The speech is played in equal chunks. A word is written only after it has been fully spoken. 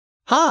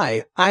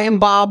Hi, I am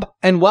Bob,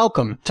 and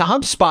welcome to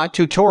HubSpot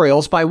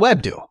Tutorials by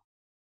Webdo.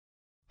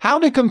 How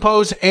to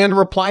compose and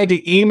reply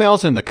to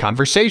emails in the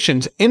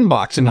Conversations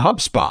inbox in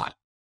HubSpot.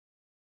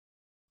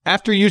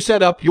 After you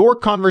set up your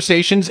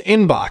Conversations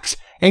inbox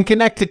and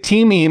connect the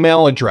team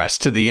email address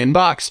to the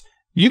inbox,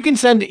 you can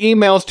send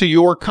emails to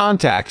your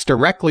contacts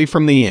directly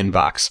from the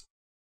inbox.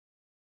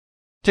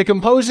 To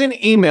compose an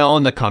email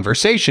in the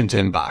Conversations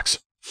inbox,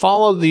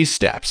 follow these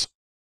steps.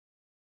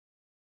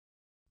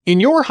 In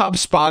your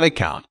HubSpot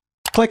account,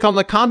 click on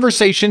the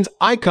Conversations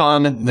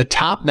icon in the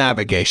top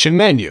navigation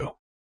menu.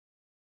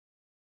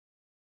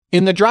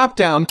 In the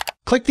drop-down,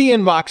 click the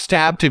Inbox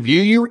tab to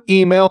view your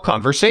email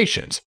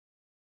conversations.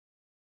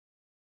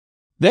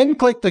 Then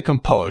click the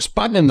Compose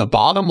button in the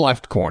bottom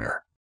left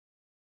corner.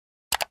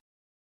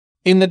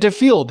 In the To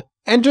field,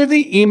 enter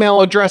the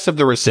email address of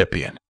the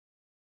recipient.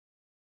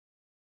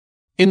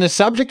 In the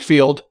Subject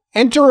field,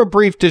 enter a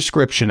brief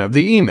description of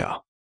the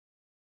email.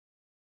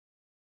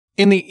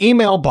 In the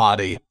email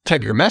body,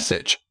 type your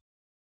message.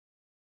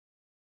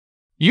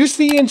 Use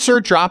the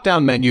Insert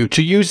drop-down menu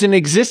to use an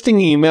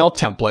existing email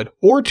template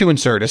or to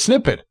insert a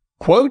snippet,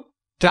 quote,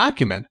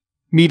 document,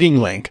 meeting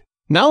link,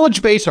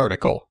 knowledge base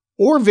article,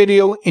 or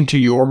video into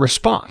your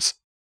response.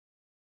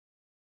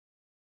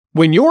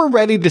 When you're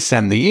ready to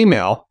send the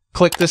email,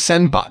 click the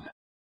Send button.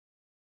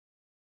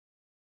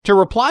 To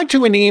reply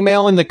to an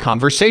email in the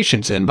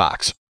Conversations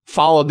inbox,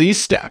 follow these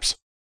steps.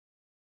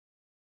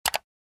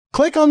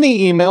 Click on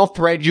the email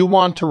thread you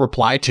want to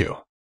reply to.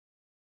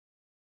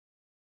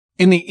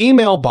 In the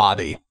email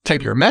body,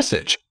 type your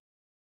message.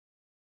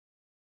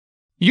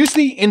 Use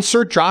the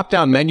Insert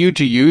drop-down menu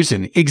to use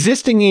an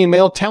existing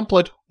email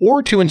template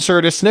or to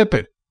insert a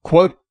snippet,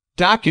 quote,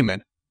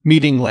 document,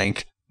 meeting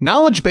link,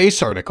 knowledge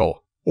base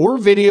article, or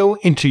video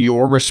into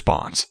your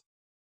response.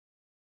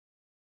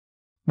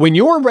 When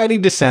you're ready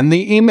to send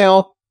the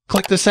email,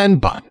 click the Send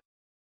button.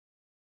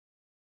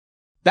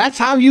 That's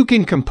how you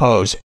can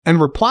compose and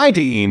reply to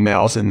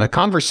emails in the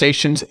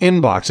Conversations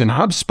inbox in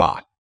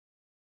HubSpot.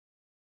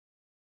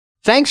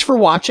 Thanks for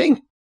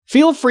watching.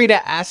 Feel free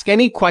to ask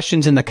any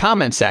questions in the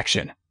comment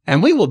section,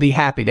 and we will be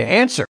happy to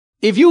answer.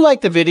 If you like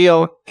the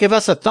video, give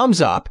us a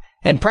thumbs up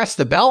and press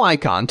the bell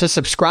icon to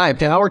subscribe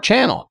to our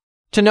channel.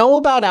 To know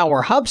about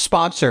our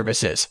HubSpot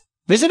services,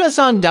 visit us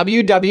on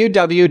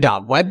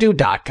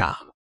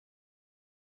www.webdo.com.